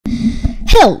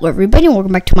Hello everybody, and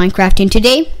welcome back to Minecraft, and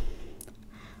today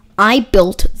I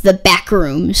built the back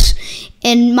rooms,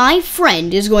 and my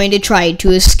friend is going to try to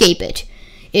escape it.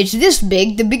 It's this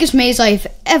big, the biggest maze I've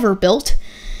ever built.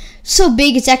 So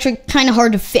big it's actually kind of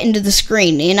hard to fit into the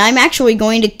screen, and I'm actually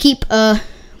going to keep, I'm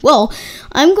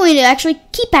going to actually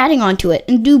keep adding onto it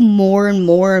and do more and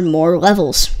more and more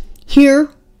levels. Here,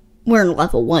 we're in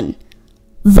level 1,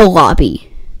 the lobby.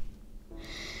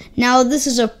 Now, this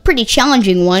is a pretty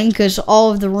challenging one because all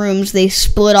of the rooms, they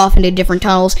split off into different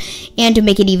tunnels, and to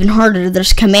make it even harder,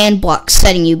 there's command blocks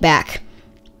setting you back.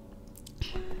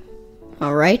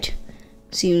 Alright,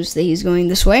 seems that he's going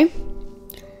this way.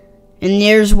 And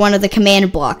there's one of the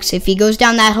command blocks. If he goes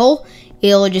down that hole,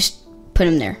 it'll just put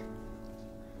him there.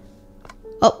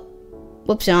 Oh,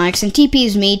 whoops, no, I can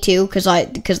TP's me too, because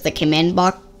the command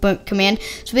block command.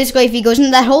 So basically, if he goes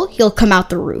into that hole, he'll come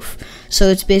out the roof. So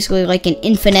it's basically like an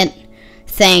infinite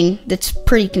thing that's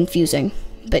pretty confusing.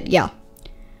 But yeah.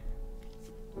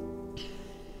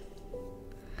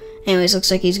 Anyways,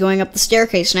 looks like he's going up the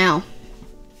staircase now.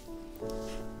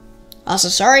 Also,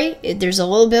 sorry, there's a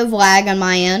little bit of lag on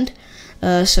my end.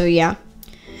 So yeah.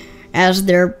 As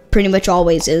there pretty much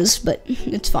always is, but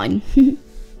it's fine.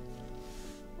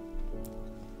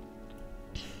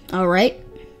 Alright.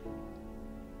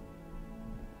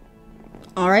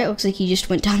 Alright, looks like he just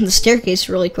went down the staircase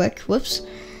really quick. Whoops.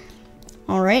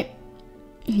 Alright.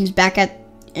 He's back at...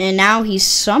 And now he's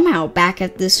somehow back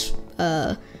at this,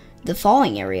 the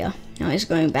falling area. Now he's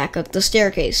going back up the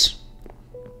staircase.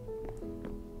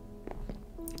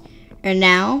 And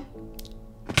now,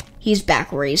 he's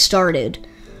back where he started.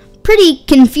 Pretty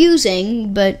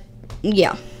confusing, but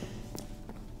yeah.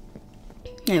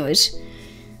 Anyways.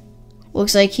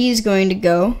 Looks like he's going to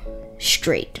go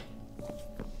straight.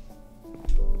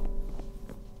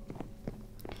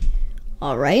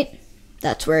 Alright,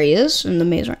 that's where he is in the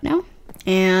maze right now.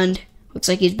 And looks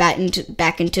like he's back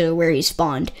into where he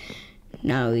spawned.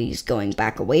 Now he's going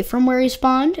back away from where he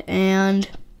spawned, and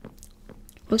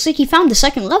looks like he found the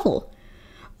second level.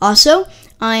 Also,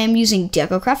 I am using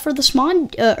DecoCraft for this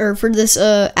mod, for this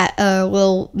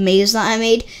little maze that I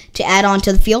made to add on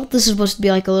to the field. This is supposed to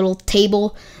be like a little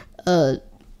table. I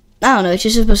don't know, it's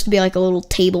just supposed to be like a little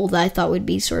table that I thought would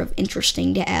be sort of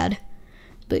interesting to add.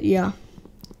 But yeah.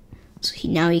 So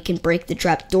now he can break the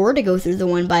trap door to go through the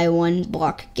 1x1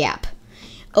 block gap.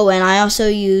 Oh, and I also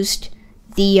used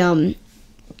the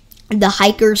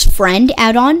Hiker's Friend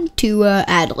add-on to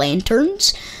add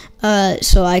lanterns.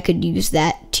 So I could use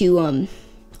that to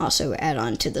also add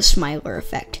on to the Smiler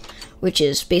effect, which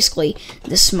is basically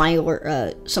the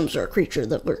Smiler, some sort of creature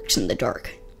that lurks in the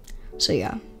dark. So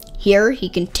yeah. Here, he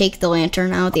can take the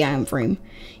lantern out of the item frame.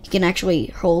 He can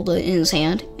actually hold it in his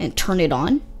hand and turn it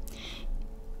on.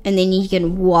 And then he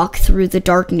can walk through the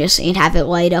darkness and have it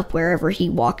light up wherever he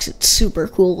walks. It's super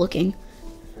cool looking.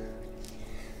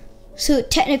 So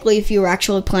technically, if you were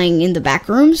actually playing in the back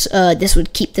rooms, this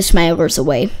would keep the Smilers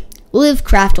away. Live,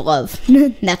 craft, love.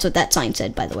 That's what that sign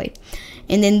said, by the way.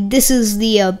 And then this is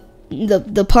the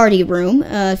party room.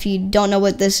 If you don't know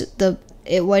what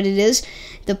what it is,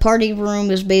 the party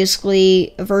room is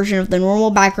basically a version of the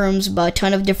normal back rooms, but a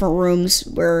ton of different rooms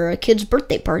where a kid's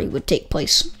birthday party would take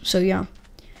place. So yeah.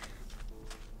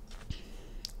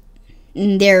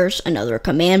 And there's another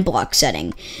command block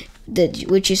setting,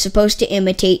 which is supposed to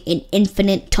imitate an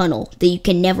infinite tunnel that you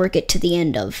can never get to the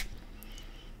end of.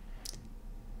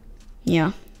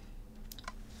 Yeah.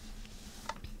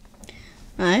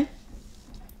 Alright.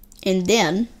 And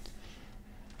then,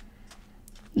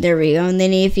 there we go. And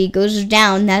then if he goes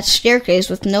down that staircase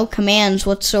with no commands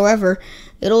whatsoever,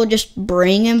 it'll just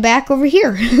bring him back over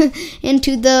here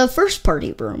into the first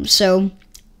party room. So,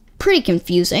 pretty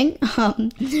confusing.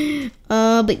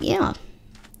 But yeah.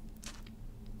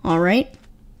 Alright.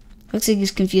 Looks like he's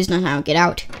confused on how to get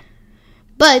out.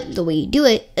 But the way you do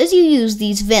it is you use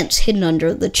these vents hidden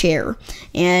under the chair.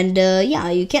 And yeah,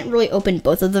 you can't really open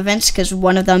both of the vents because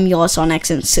one of them you'll also on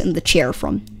accident sit in the chair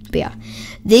from. But yeah.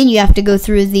 Then you have to go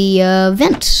through the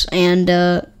vents and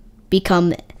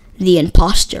become the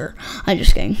imposter. I'm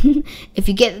just kidding. If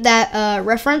you get that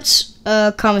reference,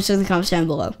 comment in the comments down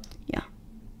below.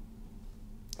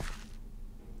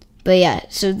 But yeah,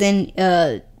 so then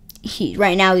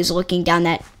right now he's looking down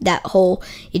that hole.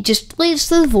 It just leads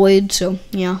to the void, so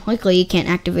yeah, likely he can't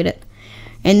activate it.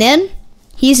 And then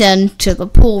he's into the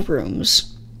pool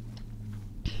rooms.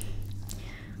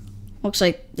 Looks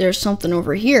like there's something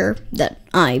over here that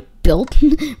I built.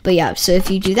 But yeah, so if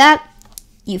you do that,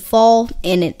 you fall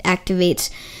and it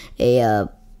activates a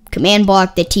command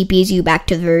block that TPs you back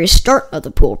to the very start of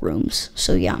the pool rooms.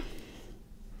 So yeah.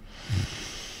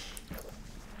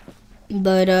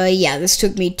 But yeah, this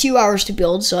took me 2 hours to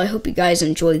build, so I hope you guys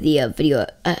enjoyed the video.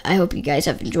 I hope you guys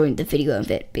have enjoyed the video of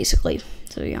it, basically.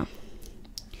 So yeah.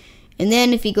 And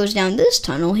then if he goes down this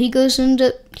tunnel, he goes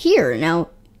into here. Now,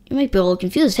 you might be a little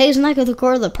confused. Hey, isn't that the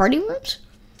core of the party rooms?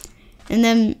 And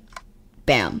then,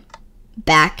 bam,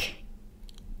 back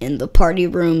in the party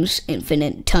room's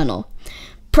infinite tunnel.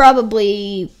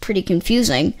 Probably pretty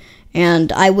confusing,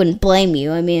 and I wouldn't blame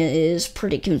you. I mean, it is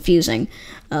pretty confusing.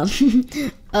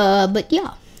 But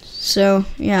yeah. So,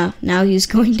 yeah, now he's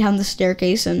going down the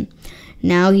staircase, and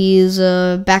now he's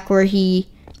back where he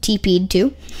TP'd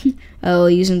to.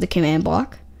 Using the command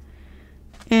block.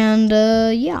 And,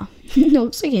 yeah. It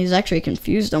looks like he's actually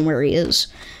confused on where he is.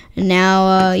 And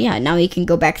now, yeah, now he can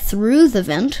go back through the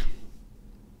vent.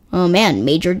 Oh, man,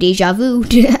 major deja vu.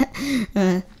 Get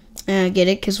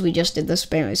it? Because we just did this.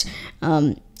 But anyways,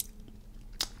 yeah,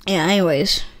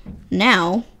 anyways,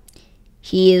 now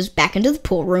he is back into the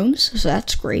pool rooms, so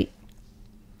that's great.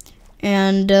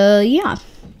 And, yeah,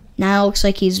 now it looks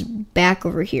like he's back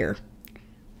over here.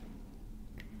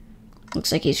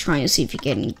 Looks like he's trying to see if he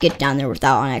can get down there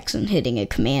without an accident hitting a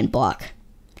command block.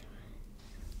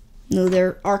 No,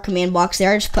 there are command blocks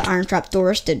there. I just put iron trap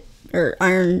doors to, or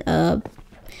iron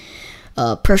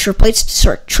pressure plates to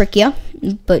sort of trick you.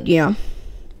 But yeah.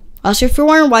 Also, if you're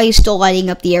wondering why he's still lighting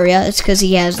up the area, it's because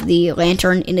he has the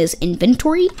lantern in his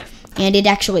inventory, and it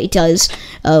actually does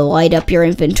light up your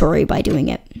inventory by doing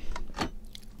it.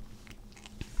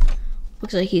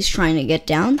 Looks like he's trying to get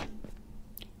down.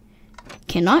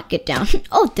 Cannot get down.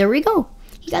 Oh, there we go.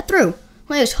 He got through.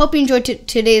 Well, I hope you enjoyed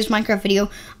today's Minecraft video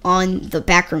on the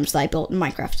backrooms that I built in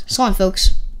Minecraft. So long,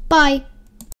 folks. Bye.